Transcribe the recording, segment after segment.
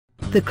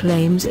The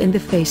claims in the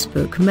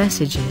Facebook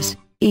messages,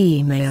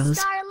 emails,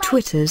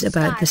 Twitters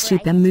about the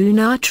supermoon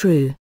are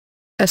true.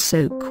 A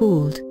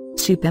so-called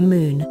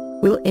supermoon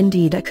will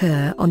indeed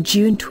occur on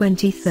June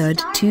 23,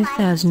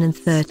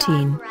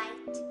 2013.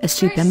 A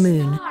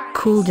supermoon,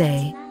 called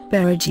a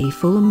perigee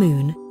full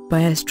moon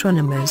by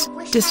astronomers,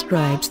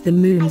 describes the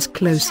moon's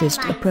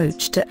closest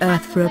approach to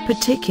Earth for a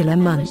particular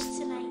month.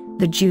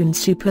 The June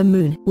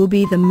supermoon will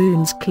be the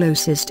moon's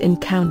closest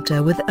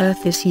encounter with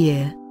Earth this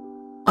year.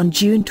 On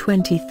June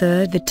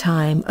 23, the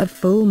time of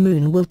full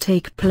moon will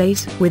take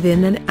place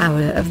within an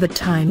hour of the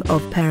time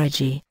of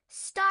perigee.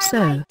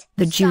 So,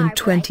 the June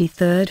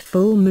 23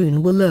 full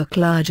moon will look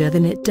larger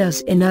than it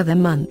does in other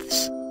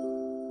months.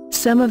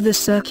 Some of the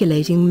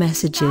circulating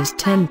messages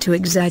tend to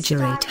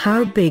exaggerate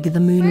how big the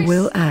moon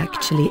will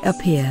actually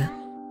appear.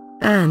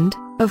 And,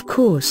 of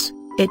course,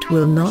 it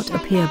will not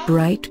appear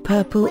bright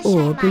purple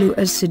or blue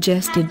as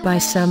suggested by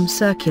some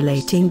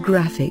circulating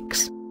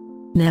graphics.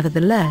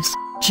 Nevertheless,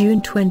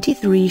 June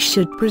 23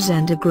 should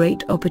present a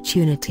great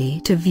opportunity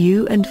to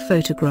view and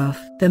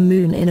photograph the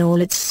moon in all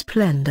its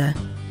splendor.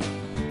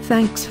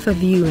 Thanks for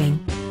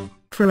viewing.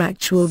 For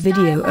actual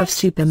video of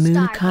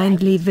supermoon,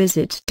 kindly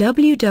visit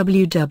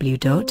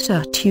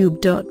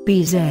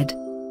www.rtube.bz.